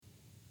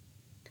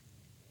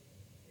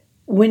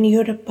When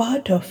you're a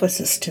part of a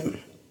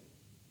system,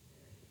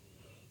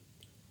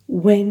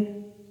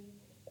 when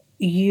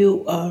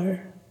you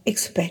are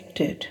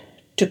expected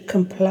to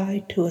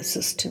comply to a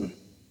system,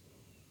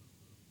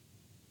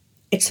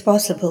 it's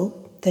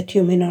possible that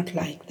you may not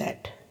like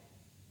that.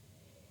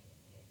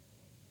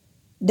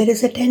 There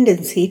is a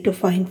tendency to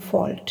find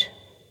fault,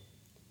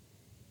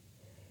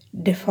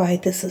 defy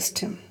the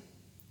system,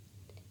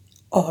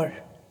 or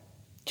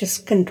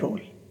just control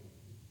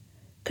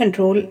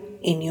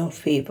in your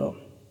favor,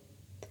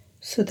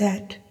 so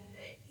that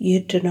you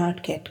do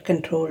not get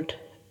controlled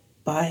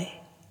by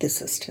the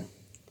system.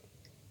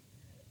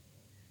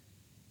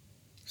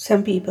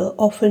 Some people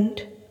often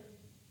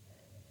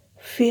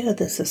fear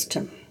the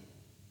system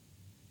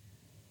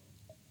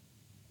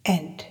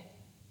and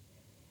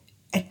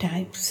at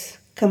times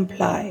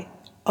comply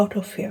out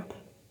of fear.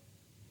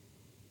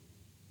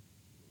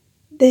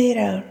 There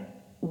are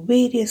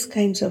various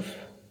kinds of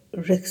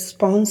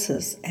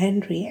responses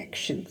and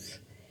reactions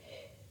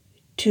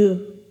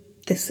to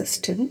the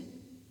system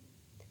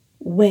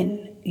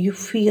when you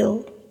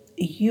feel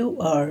you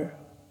are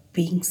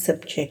being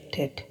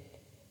subjected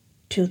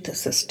to the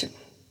system.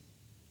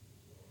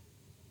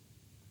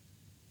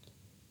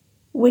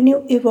 When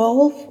you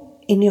evolve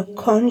in your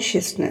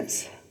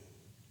consciousness,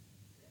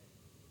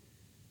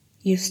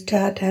 you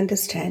start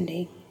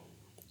understanding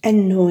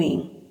and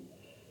knowing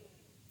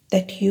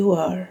that you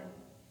are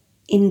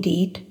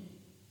indeed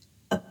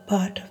a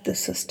part of the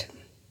system.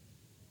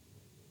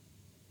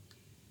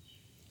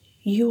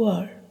 You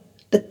are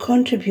the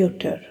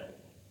contributor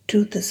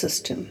to the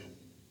system,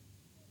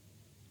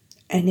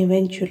 and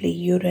eventually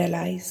you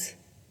realize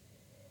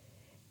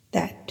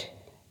that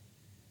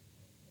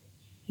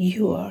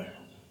you are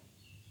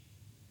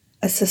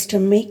a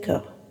system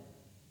maker.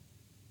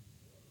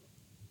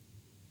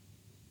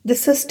 The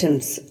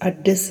systems are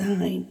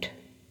designed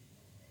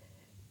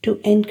to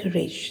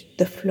encourage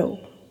the flow.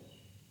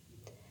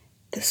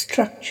 The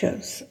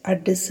structures are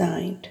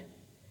designed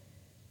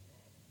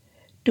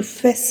to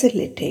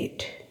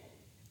facilitate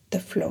the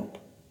flow.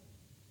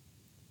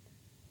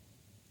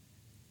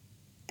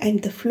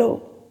 And the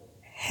flow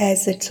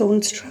has its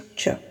own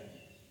structure.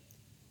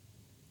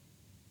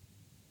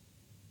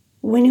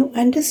 When you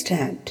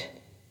understand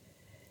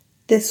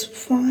this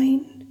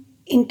fine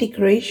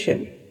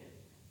integration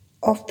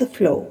of the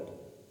flow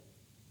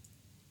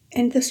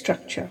and the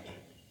structure,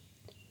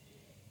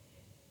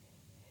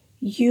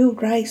 you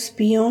rise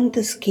beyond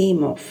this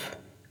game of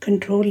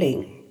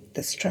controlling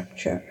the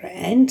structure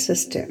and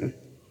system,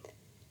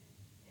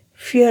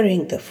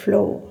 fearing the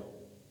flow.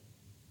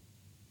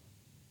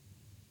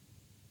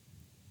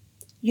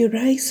 You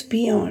rise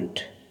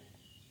beyond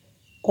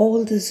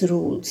all these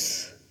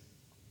rules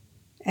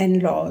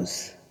and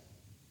laws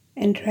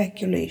and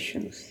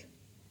regulations,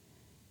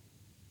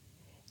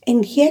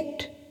 and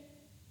yet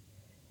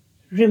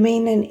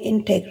remain an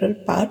integral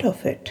part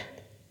of it.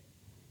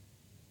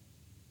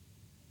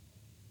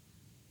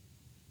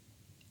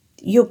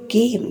 Your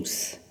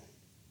games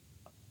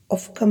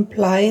of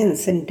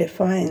compliance and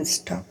defiance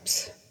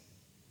stops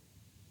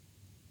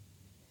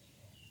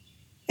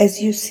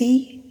as you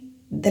see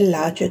the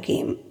larger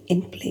game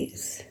in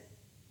place.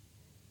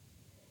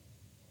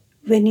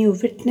 When you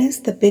witness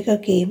the bigger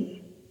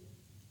game,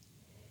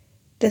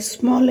 the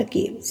smaller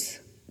games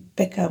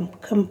become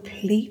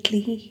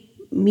completely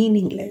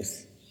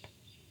meaningless.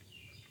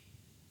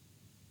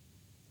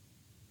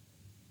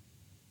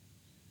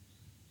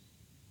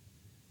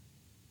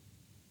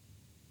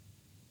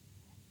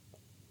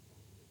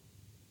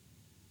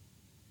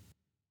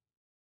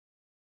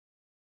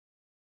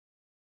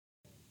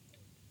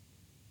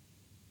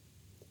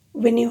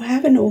 When you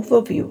have an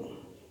overview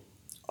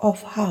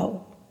of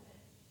how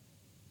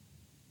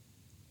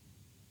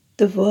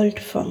the world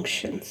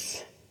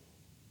functions,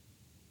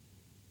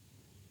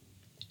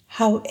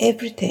 how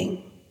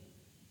everything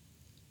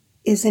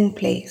is in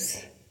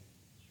place,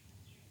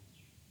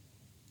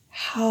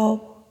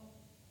 how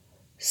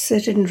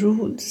certain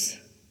rules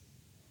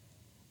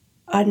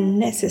are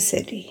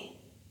necessary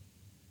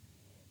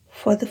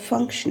for the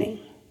functioning,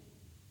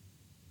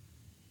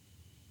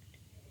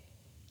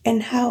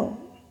 and how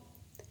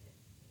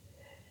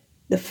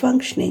the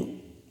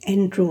functioning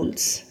and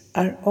rules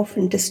are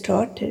often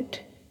distorted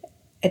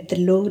at the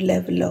low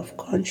level of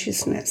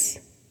consciousness.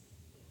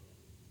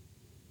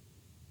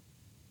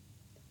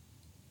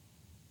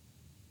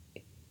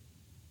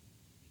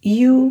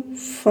 You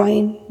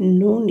find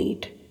no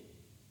need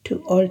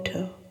to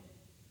alter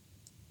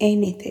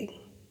anything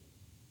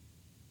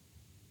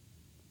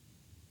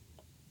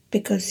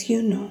because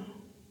you know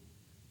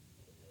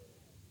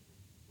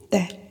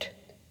that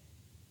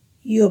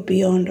you're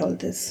beyond all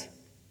this.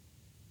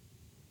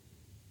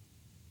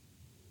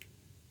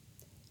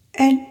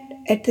 And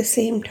at the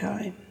same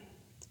time,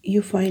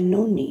 you find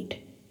no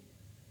need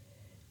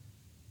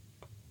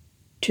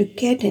to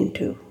get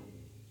into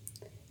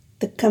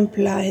the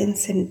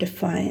compliance and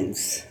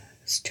defiance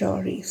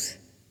stories.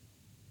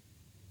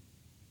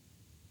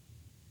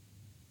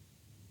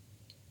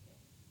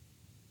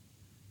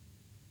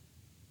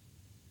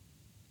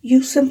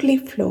 You simply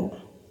flow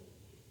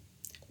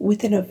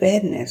with an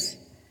awareness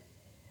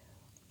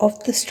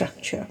of the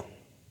structure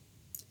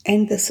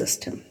and the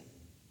system.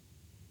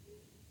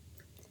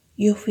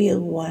 You feel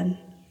one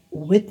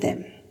with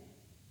them.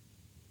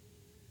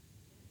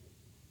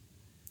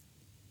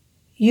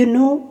 You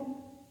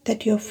know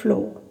that your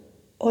flow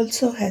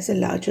also has a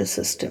larger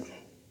system,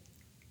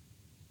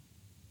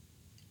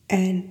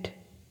 and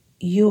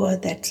you are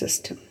that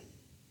system,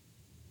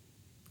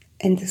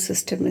 and the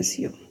system is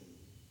you.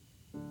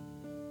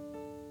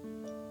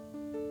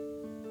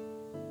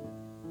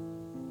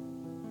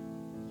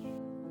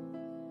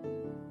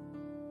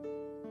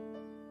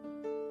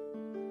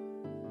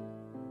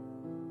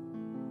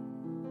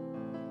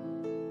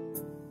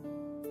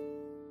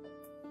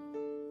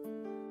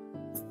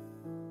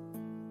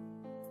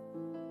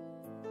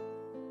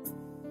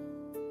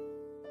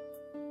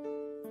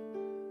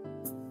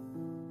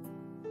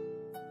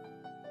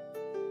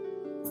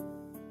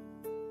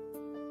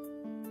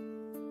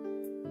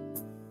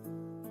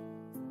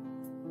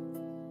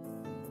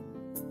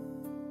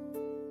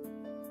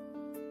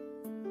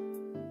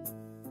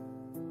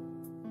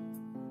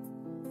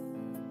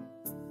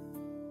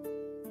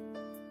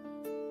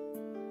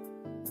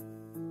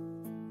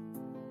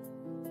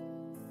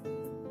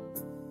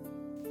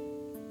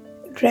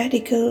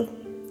 Radical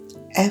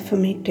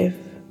affirmative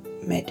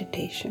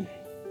meditation.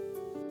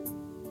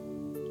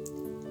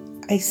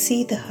 I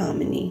see the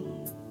harmony.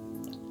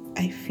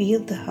 I feel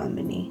the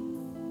harmony.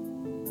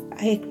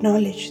 I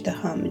acknowledge the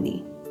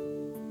harmony.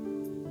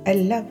 I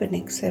love and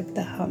accept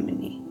the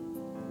harmony.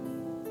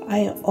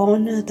 I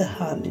honor the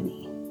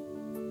harmony.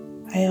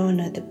 I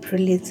honor the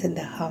brilliance in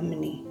the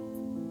harmony.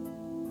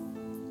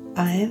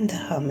 I am the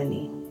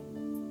harmony.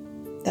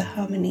 The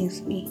harmony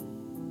is me.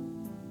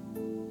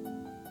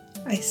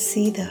 I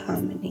see the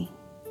harmony.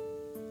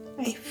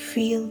 I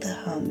feel the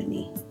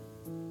harmony.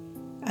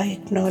 I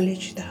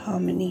acknowledge the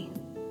harmony.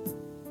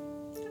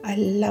 I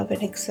love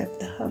and accept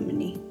the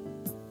harmony.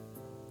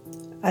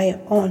 I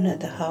honor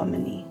the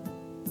harmony.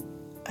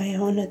 I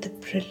honor the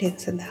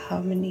brilliance in the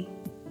harmony.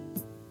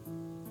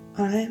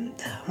 I am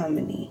the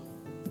harmony.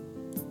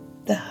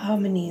 The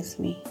harmony is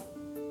me.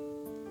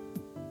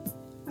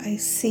 I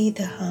see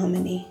the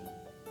harmony.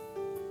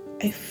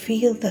 I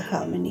feel the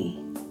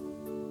harmony.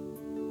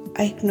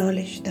 I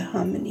acknowledge the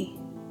harmony.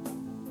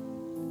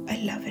 I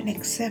love and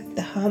accept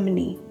the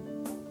harmony.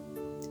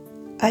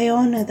 I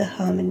honor the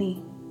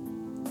harmony.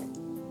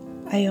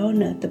 I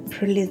honor the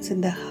brilliance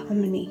in the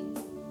harmony.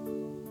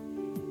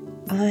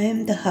 I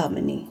am the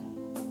harmony.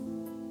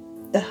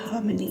 The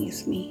harmony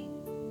is me.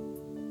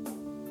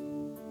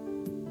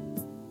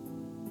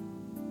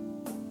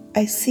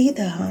 I see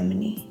the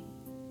harmony.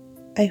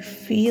 I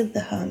feel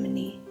the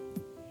harmony.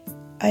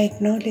 I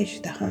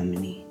acknowledge the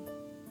harmony.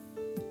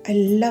 I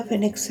love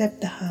and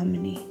accept the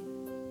harmony.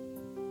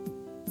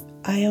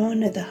 I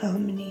honor the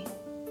harmony.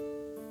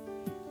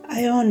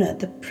 I honor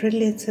the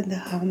brilliance in the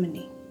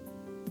harmony.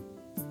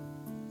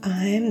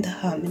 I am the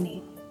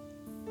harmony.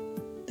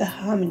 The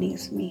harmony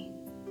is me.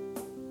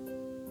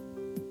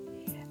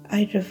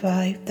 I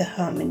revive the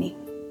harmony.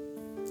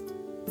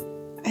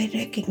 I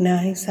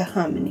recognize the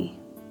harmony.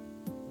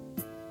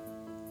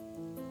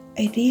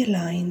 I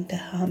realign the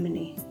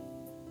harmony.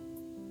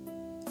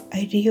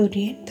 I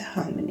reorient the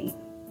harmony.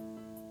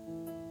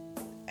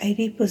 I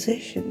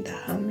reposition the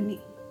harmony.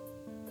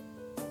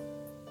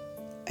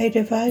 I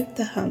revive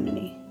the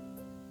harmony.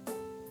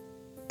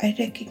 I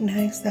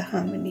recognize the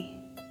harmony.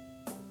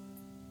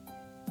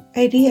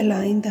 I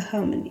realign the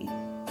harmony.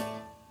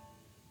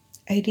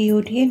 I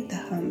reorient the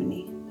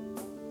harmony.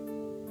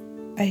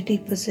 I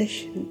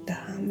reposition the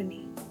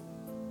harmony.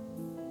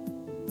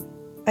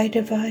 I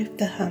revive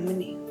the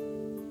harmony.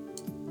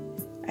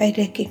 I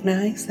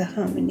recognize the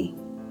harmony.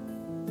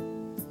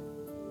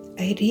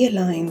 I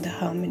realign the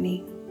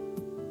harmony.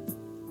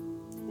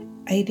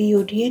 I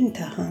reorient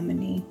the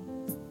harmony.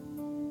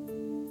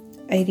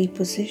 I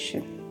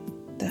reposition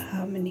the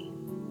harmony.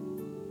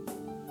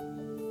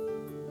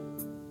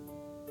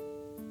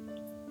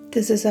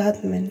 This is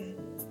Atman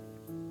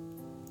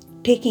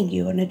taking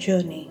you on a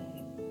journey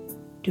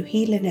to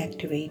heal and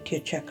activate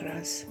your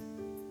chakras.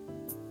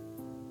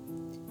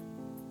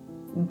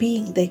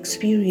 Being the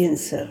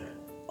experiencer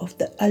of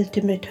the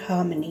ultimate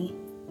harmony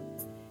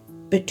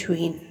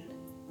between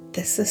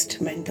the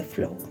system and the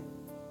flow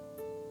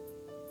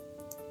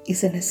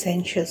is an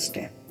essential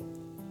step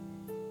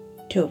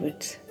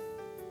towards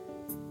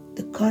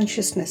the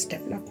consciousness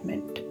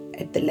development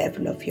at the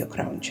level of your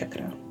crown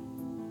chakra.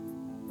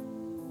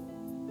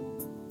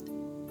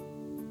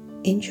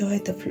 Enjoy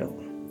the flow.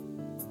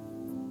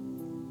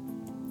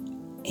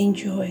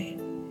 Enjoy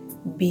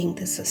being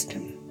the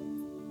system.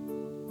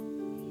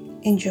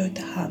 Enjoy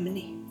the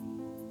harmony.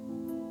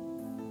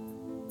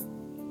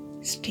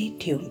 Stay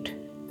tuned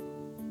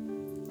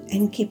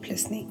and keep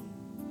listening.